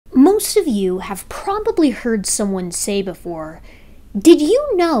most of you have probably heard someone say before, did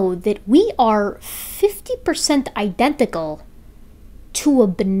you know that we are 50% identical to a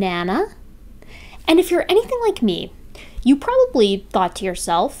banana? And if you're anything like me, you probably thought to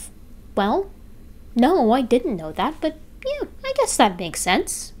yourself, well, no, I didn't know that, but yeah, I guess that makes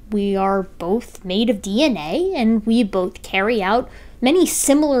sense. We are both made of DNA, and we both carry out many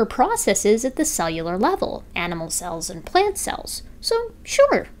similar processes at the cellular level, animal cells and plant cells. So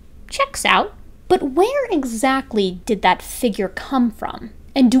sure, checks out. But where exactly did that figure come from?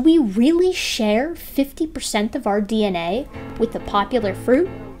 And do we really share 50% of our DNA with the popular fruit?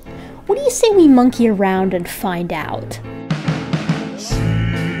 What do you say we monkey around and find out?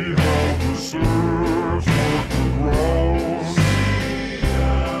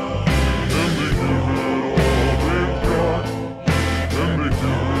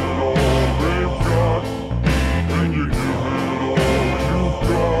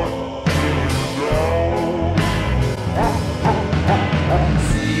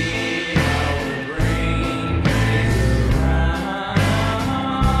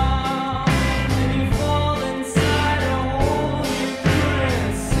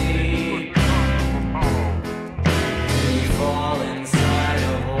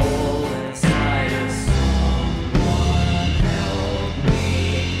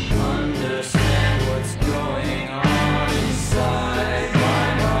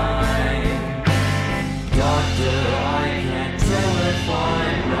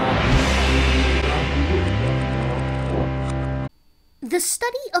 The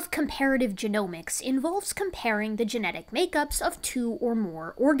study of comparative genomics involves comparing the genetic makeups of two or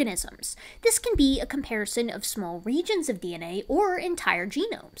more organisms. This can be a comparison of small regions of DNA or entire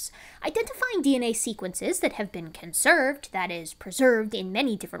genomes. Identifying DNA sequences that have been conserved, that is, preserved in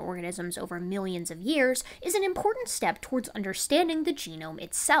many different organisms over millions of years, is an important step towards understanding the genome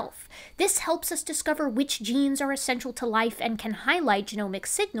itself. This helps us discover which genes are essential to life and can highlight genomic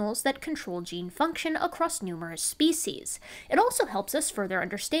signals that control gene function across numerous species. It also helps us further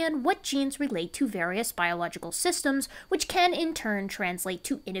understand what genes relate to various biological systems, which can in turn translate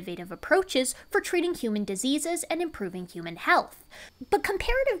to innovative approaches for treating human diseases and improving human health. But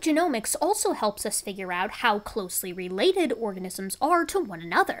comparative genomics also helps us figure out how closely related organisms are to one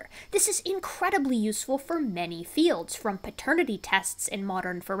another. This is incredibly useful for many fields, from paternity tests in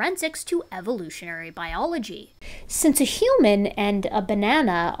modern forensics to evolutionary biology. Since a human and a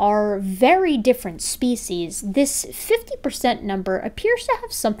banana are very different species, this 50% number appears to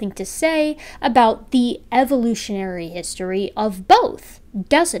have something to say about the evolutionary history of both,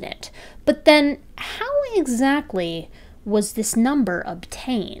 doesn't it? But then, how exactly was this number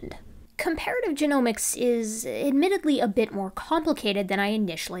obtained? Comparative genomics is admittedly a bit more complicated than I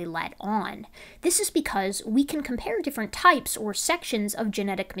initially let on. This is because we can compare different types or sections of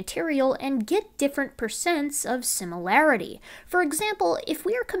genetic material and get different percents of similarity. For example, if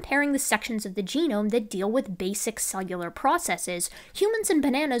we are comparing the sections of the genome that deal with basic cellular processes, humans and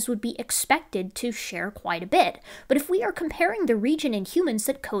bananas would be expected to share quite a bit. But if we are comparing the region in humans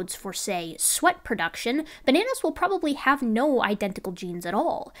that codes for, say, sweat production, bananas will probably have no identical genes at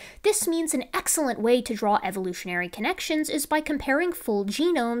all. This means an excellent way to draw evolutionary connections is by comparing full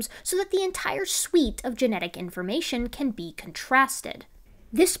genomes so that the entire suite of genetic information can be contrasted.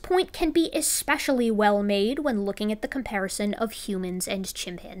 This point can be especially well made when looking at the comparison of humans and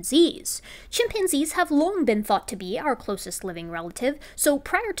chimpanzees. Chimpanzees have long been thought to be our closest living relative, so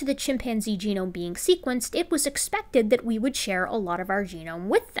prior to the chimpanzee genome being sequenced, it was expected that we would share a lot of our genome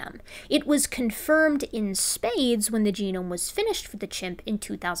with them. It was confirmed in spades when the genome was finished for the chimp in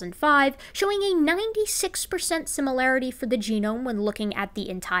 2005, showing a 96% similarity for the genome when looking at the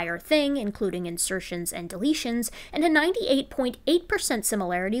entire thing, including insertions and deletions, and a 98.8% similarity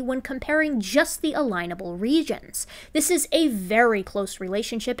when comparing just the alignable regions. This is a very close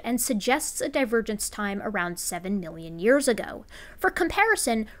relationship and suggests a divergence time around 7 million years ago. For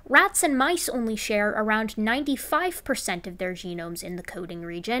comparison, rats and mice only share around 95% of their genomes in the coding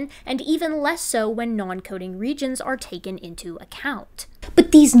region, and even less so when non-coding regions are taken into account.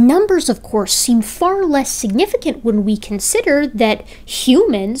 But these numbers, of course, seem far less significant when we consider that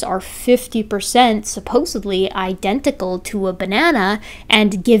humans are 50% supposedly identical to a banana,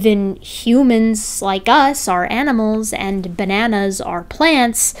 and given humans like us are animals and bananas are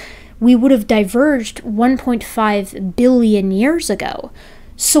plants, we would have diverged 1.5 billion years ago.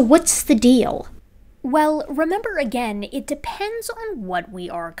 So what's the deal? Well, remember again, it depends on what we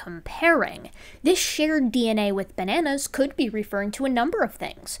are comparing. This shared DNA with bananas could be referring to a number of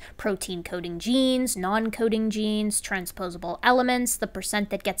things: protein-coding genes, non-coding genes, transposable elements, the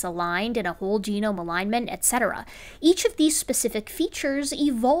percent that gets aligned in a whole genome alignment, etc. Each of these specific features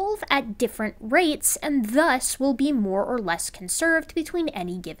evolve at different rates and thus will be more or less conserved between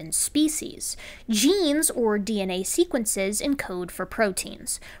any given species. Genes, or DNA sequences, encode for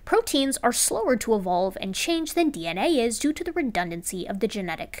proteins. Proteins are slower to evolve and change than DNA is due to the redundancy of the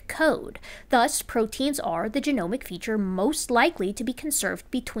genetic code. Thus, proteins are the genomic feature most likely to be conserved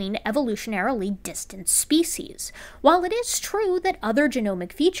between evolutionarily distant species. While it is true that other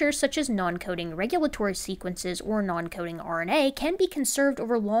genomic features such as non-coding regulatory sequences or non-coding RNA can be conserved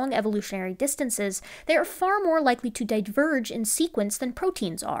over long evolutionary distances, they are far more likely to diverge in sequence than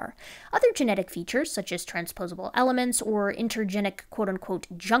proteins are. Other genetic features such as transposable elements or intergenic quote-unquote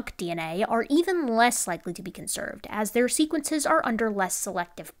junk DNA are even less likely to be conserved, as their sequences are under less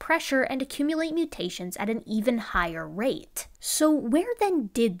selective pressure and accumulate mutations at an even higher rate. So where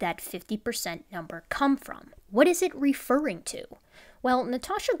then did that 50% number come from? What is it referring to? Well,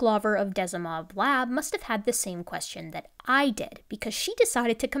 Natasha Glover of Desimov Lab must have had the same question that I did, because she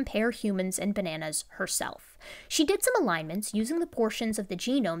decided to compare humans and bananas herself. She did some alignments using the portions of the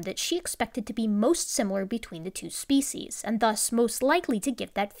genome that she expected to be most similar between the two species, and thus most likely to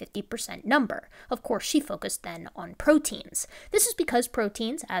give that 50% number. Of course, she focused then on proteins. This is because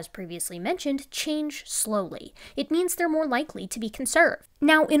proteins, as previously mentioned, change slowly. It means they're more likely to be conserved.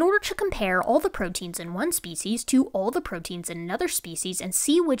 Now, in order to compare all the proteins in one species to all the proteins in another species and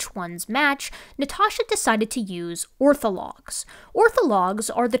see which ones match, Natasha decided to use orthologs. Orthologs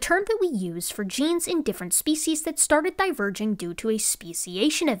are the term that we use for genes in different species that started diverging due to a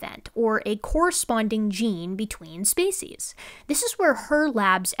speciation event, or a corresponding gene between species. This is where her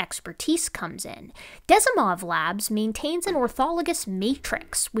lab's expertise comes in. Desimov Labs maintains an orthologous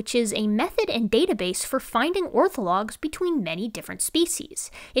matrix, which is a method and database for finding orthologs between many different species.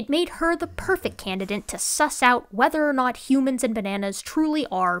 It made her the perfect candidate to suss out whether or not humans and bananas truly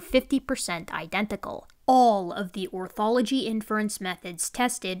are 50% identical. All of the orthology inference methods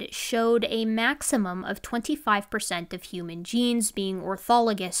tested showed a maximum of 25% of human genes being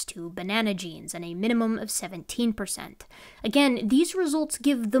orthologous to banana genes and a minimum of 17%. Again, these results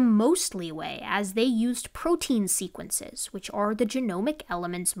give the most leeway as they used protein sequences, which are the genomic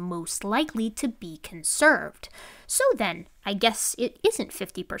elements most likely to be conserved. So then, I guess it isn't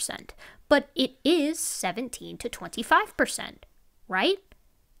 50%, but it is 17 to 25%, right?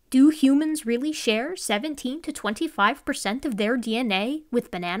 Do humans really share 17 to 25% of their DNA with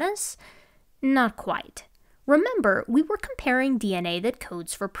bananas? Not quite. Remember, we were comparing DNA that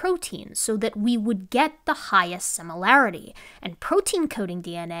codes for proteins so that we would get the highest similarity, and protein-coding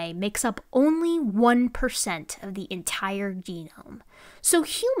DNA makes up only 1% of the entire genome. So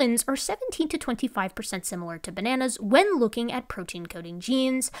humans are 17 to 25% similar to bananas when looking at protein-coding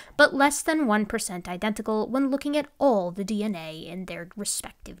genes, but less than 1% identical when looking at all the DNA in their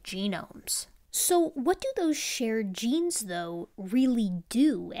respective genomes. So what do those shared genes, though, really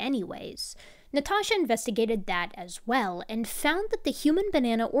do anyways? Natasha investigated that as well and found that the human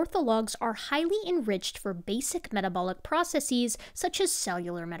banana orthologs are highly enriched for basic metabolic processes such as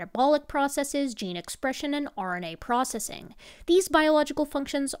cellular metabolic processes, gene expression, and RNA processing. These biological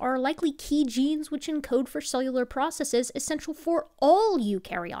functions are likely key genes which encode for cellular processes essential for all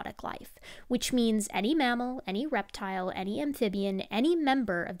eukaryotic life, which means any mammal, any reptile, any amphibian, any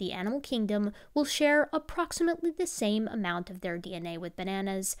member of the animal kingdom will share approximately the same amount of their DNA with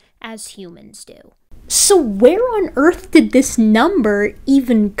bananas as humans do. So where on earth did this number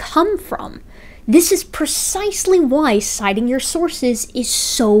even come from? This is precisely why citing your sources is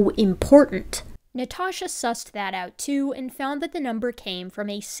so important. Natasha sussed that out too and found that the number came from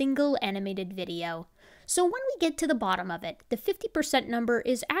a single animated video. So when we get to the bottom of it, the 50% number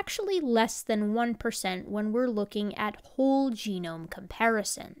is actually less than 1% when we're looking at whole genome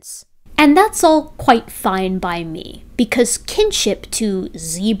comparisons. And that's all quite fine by me, because kinship to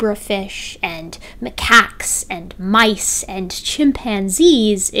zebrafish and macaques and mice and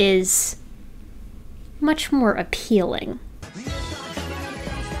chimpanzees is much more appealing.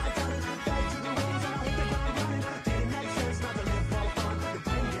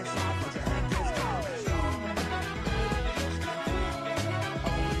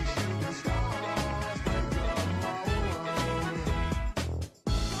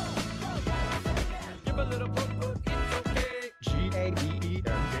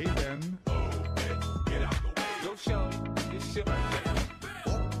 G-A-B-E-N-G-N. Get out the way. Go show. It's your birthday.